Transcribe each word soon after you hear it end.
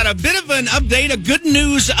a bit of an update, a good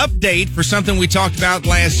news update for something we talked about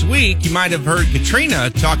last week. You might have heard Katrina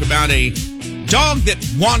talk about a dog that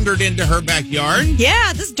wandered into her backyard.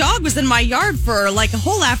 Yeah, this dog was in my yard for like a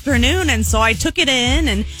whole afternoon, and so I took it in,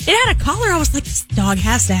 and it had a collar. I was like, this dog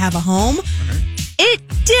has to have a home. It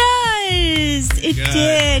does. It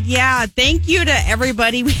did. Yeah. Thank you to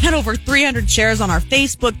everybody. We had over 300 shares on our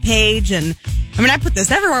Facebook page, and I put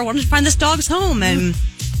this everywhere. I wanted to find this dog's home, and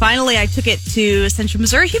finally I took it to Central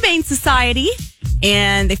Missouri Humane Society,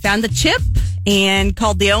 and they found the chip and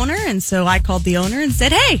called the owner, and so I called the owner and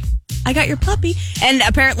said, hey, I got your puppy. And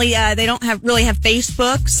apparently they don't really have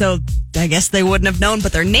Facebook, so I guess they wouldn't have known,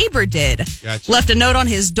 but their neighbor did. Gotcha. Left a note on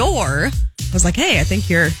his door. I was like, hey, I think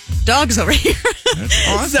your dog's over here. That's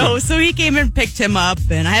awesome. So he came and picked him up,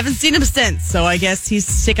 and I haven't seen him since, so I guess he's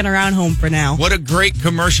sticking around home for now. What a great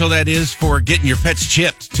commercial that is for getting your pets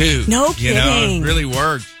chipped, too. No kidding. It really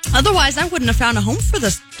worked. Otherwise, I wouldn't have found a home for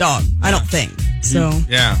this dog, I don't think. So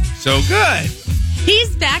Yeah, so good.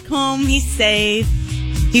 he's back home. He's safe.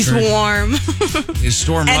 He's warm. Is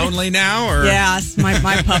Storm lonely now? Or? Yes, my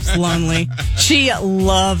pup's lonely. She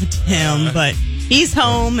loved him, but he's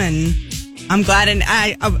home, and I'm glad. And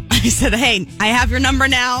I said, hey, I have your number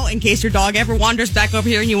now in case your dog ever wanders back over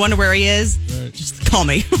here and you wonder where he is. Just call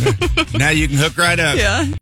me. Now you can hook right up. Yeah.